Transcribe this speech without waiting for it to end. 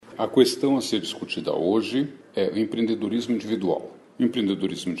A questão a ser discutida hoje é o empreendedorismo individual. O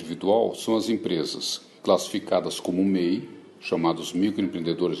empreendedorismo individual são as empresas classificadas como MEI, chamados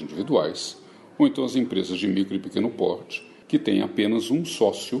microempreendedores individuais, ou então as empresas de micro e pequeno porte, que têm apenas um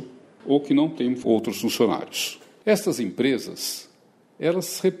sócio ou que não têm outros funcionários. Estas empresas,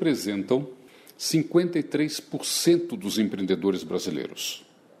 elas representam 53% dos empreendedores brasileiros.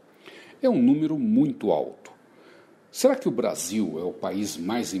 É um número muito alto. Será que o Brasil é o país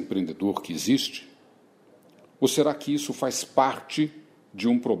mais empreendedor que existe? Ou será que isso faz parte de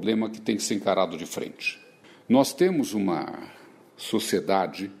um problema que tem que ser encarado de frente? Nós temos uma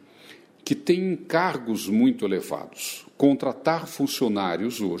sociedade que tem encargos muito elevados. Contratar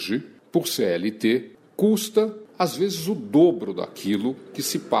funcionários hoje, por CLT, custa, às vezes, o dobro daquilo que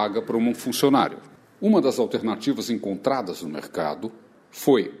se paga para um funcionário. Uma das alternativas encontradas no mercado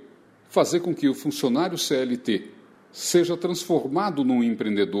foi fazer com que o funcionário CLT seja transformado num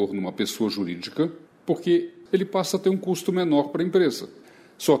empreendedor, numa pessoa jurídica, porque ele passa a ter um custo menor para a empresa.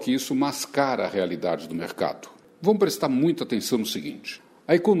 Só que isso mascara a realidade do mercado. Vamos prestar muita atenção no seguinte: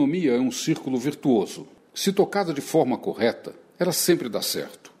 a economia é um círculo virtuoso. Se tocada de forma correta, ela sempre dá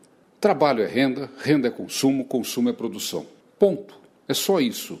certo. Trabalho é renda, renda é consumo, consumo é produção. Ponto. É só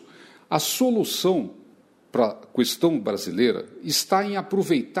isso. A solução para a questão brasileira está em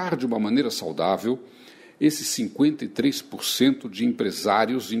aproveitar de uma maneira saudável esses 53% de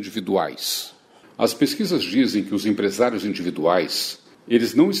empresários individuais. As pesquisas dizem que os empresários individuais,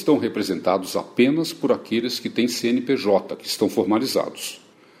 eles não estão representados apenas por aqueles que têm CNPJ, que estão formalizados.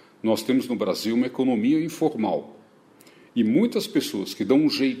 Nós temos no Brasil uma economia informal. E muitas pessoas que dão um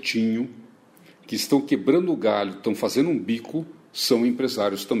jeitinho, que estão quebrando o galho, estão fazendo um bico, são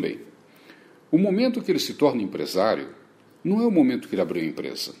empresários também. O momento que ele se torna empresário não é o momento que ele abriu a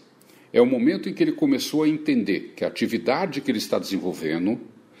empresa. É o momento em que ele começou a entender que a atividade que ele está desenvolvendo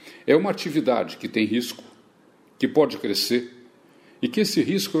é uma atividade que tem risco, que pode crescer e que esse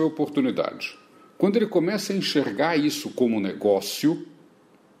risco é oportunidade. Quando ele começa a enxergar isso como negócio,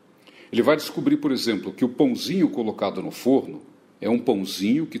 ele vai descobrir, por exemplo, que o pãozinho colocado no forno é um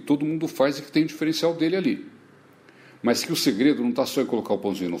pãozinho que todo mundo faz e que tem diferencial dele ali. Mas que o segredo não está só em colocar o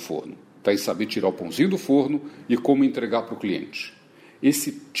pãozinho no forno, está em saber tirar o pãozinho do forno e como entregar para o cliente.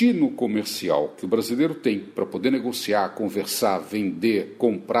 Esse tino comercial que o brasileiro tem para poder negociar, conversar, vender,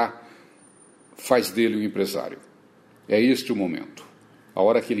 comprar, faz dele um empresário. É este o momento. A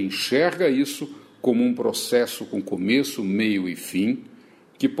hora que ele enxerga isso como um processo com começo, meio e fim,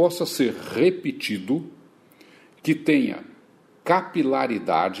 que possa ser repetido, que tenha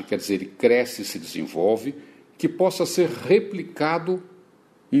capilaridade, quer dizer, ele cresce e se desenvolve, que possa ser replicado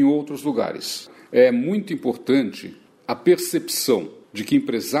em outros lugares. É muito importante a percepção de que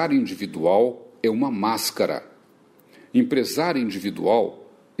empresário individual é uma máscara. Empresário individual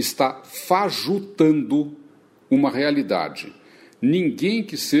está fajutando uma realidade. Ninguém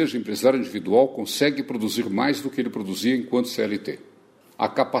que seja empresário individual consegue produzir mais do que ele produzia enquanto CLT. A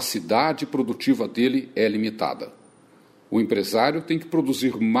capacidade produtiva dele é limitada. O empresário tem que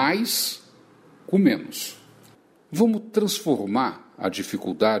produzir mais com menos. Vamos transformar a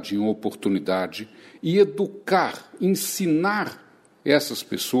dificuldade em oportunidade e educar, ensinar essas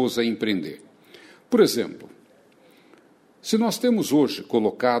pessoas a empreender. Por exemplo, se nós temos hoje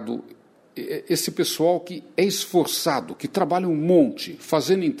colocado esse pessoal que é esforçado, que trabalha um monte,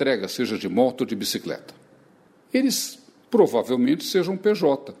 fazendo entrega, seja de moto ou de bicicleta, eles provavelmente sejam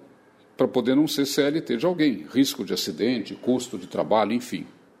PJ, para poder não ser CLT de alguém, risco de acidente, custo de trabalho, enfim.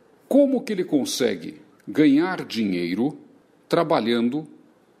 Como que ele consegue ganhar dinheiro trabalhando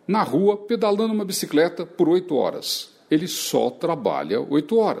na rua, pedalando uma bicicleta por 8 horas? Ele só trabalha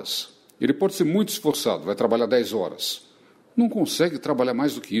 8 horas. Ele pode ser muito esforçado, vai trabalhar 10 horas. Não consegue trabalhar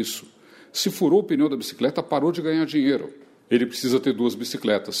mais do que isso. Se furou o pneu da bicicleta, parou de ganhar dinheiro. Ele precisa ter 2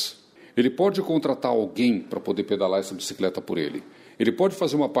 bicicletas. Ele pode contratar alguém para poder pedalar essa bicicleta por ele. Ele pode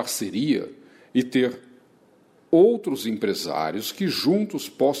fazer uma parceria e ter outros empresários que juntos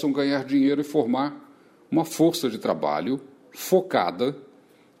possam ganhar dinheiro e formar uma força de trabalho focada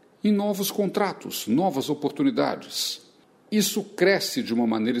em novos contratos, novas oportunidades. Isso cresce de uma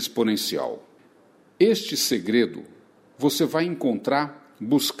maneira exponencial. Este segredo você vai encontrar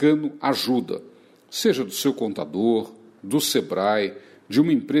buscando ajuda, seja do seu contador, do Sebrae, de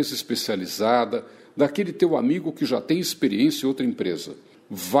uma empresa especializada, daquele teu amigo que já tem experiência em outra empresa.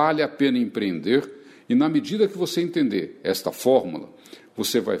 Vale a pena empreender e, na medida que você entender esta fórmula,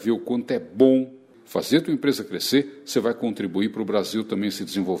 você vai ver o quanto é bom fazer a tua empresa crescer, você vai contribuir para o Brasil também se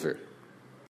desenvolver.